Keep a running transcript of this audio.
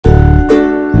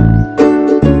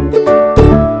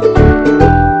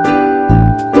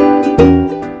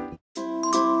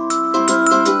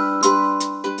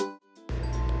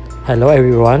Hello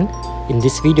everyone, in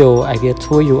this video I will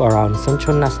tour you around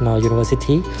Sunchon National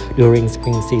University during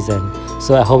spring season.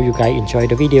 So I hope you guys enjoy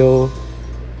the video.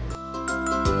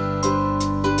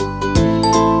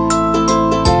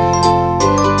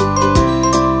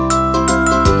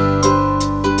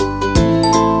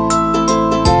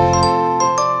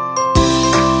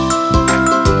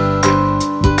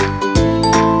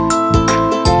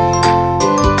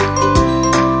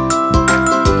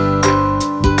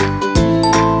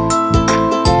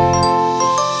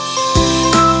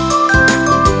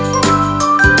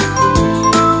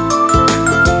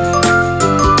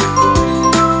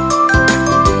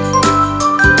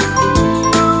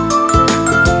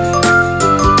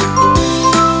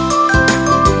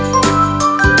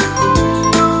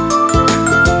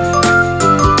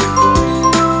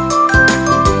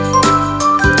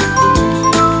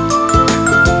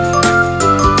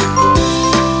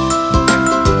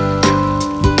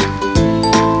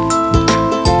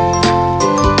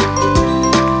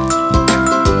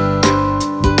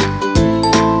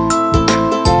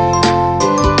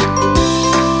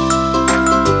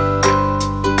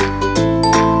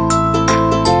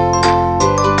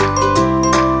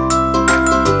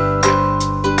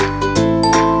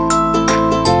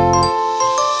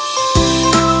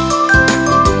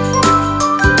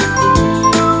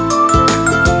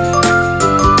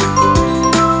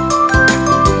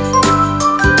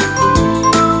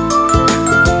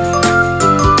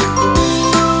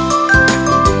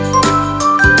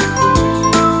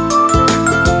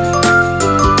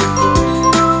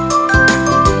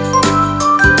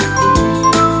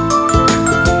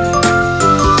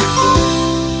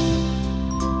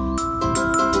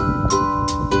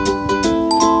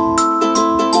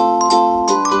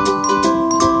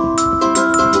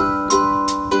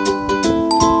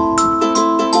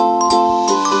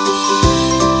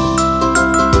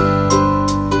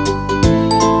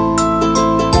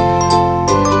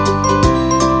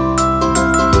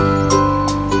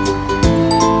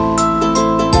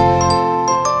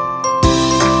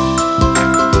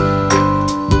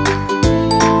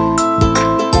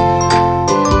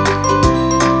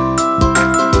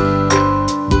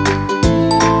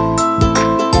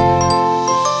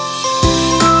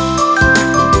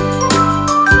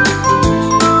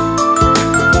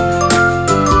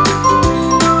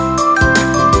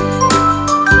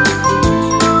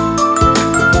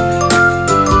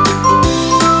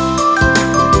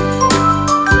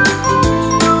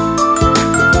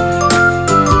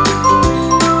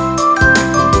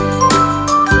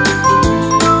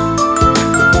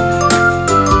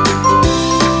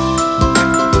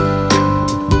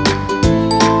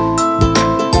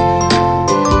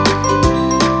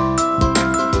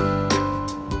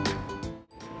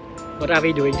 What are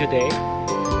we doing today?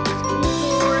 School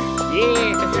tour!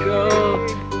 Yeah, let's go!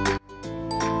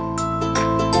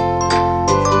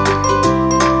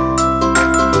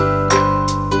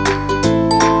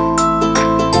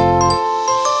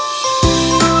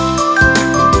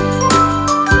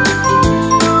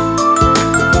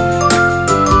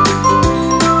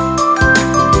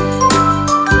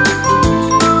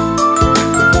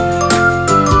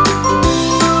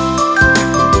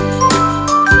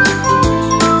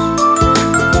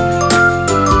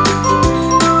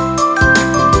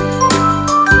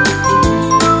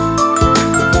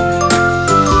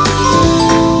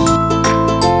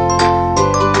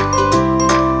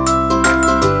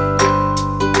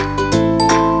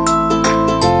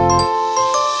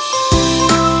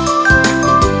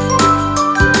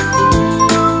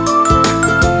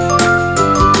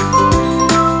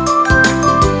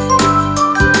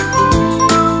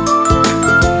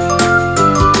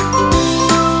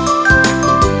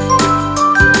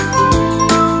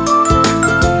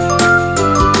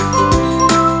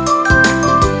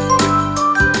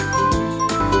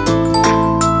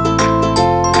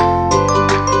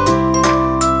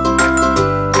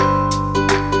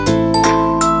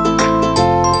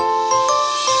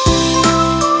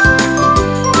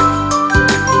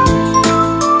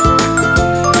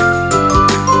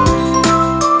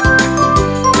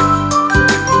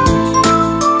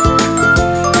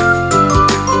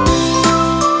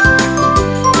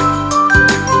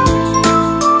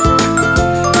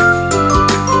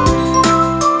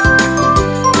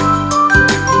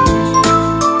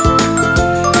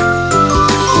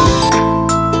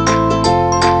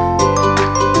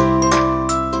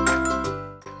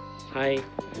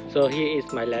 So here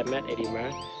is my lab mate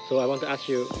Edima. So I want to ask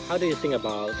you, how do you think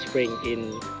about spring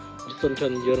in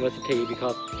Sunchon University?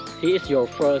 Because he is your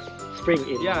first spring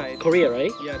in Korea,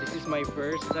 right? Yeah, this is my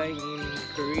first time in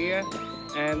Korea,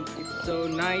 and it's so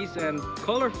nice and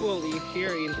colorful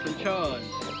here in Sunchon.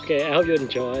 Okay, I hope you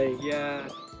enjoy. Yeah.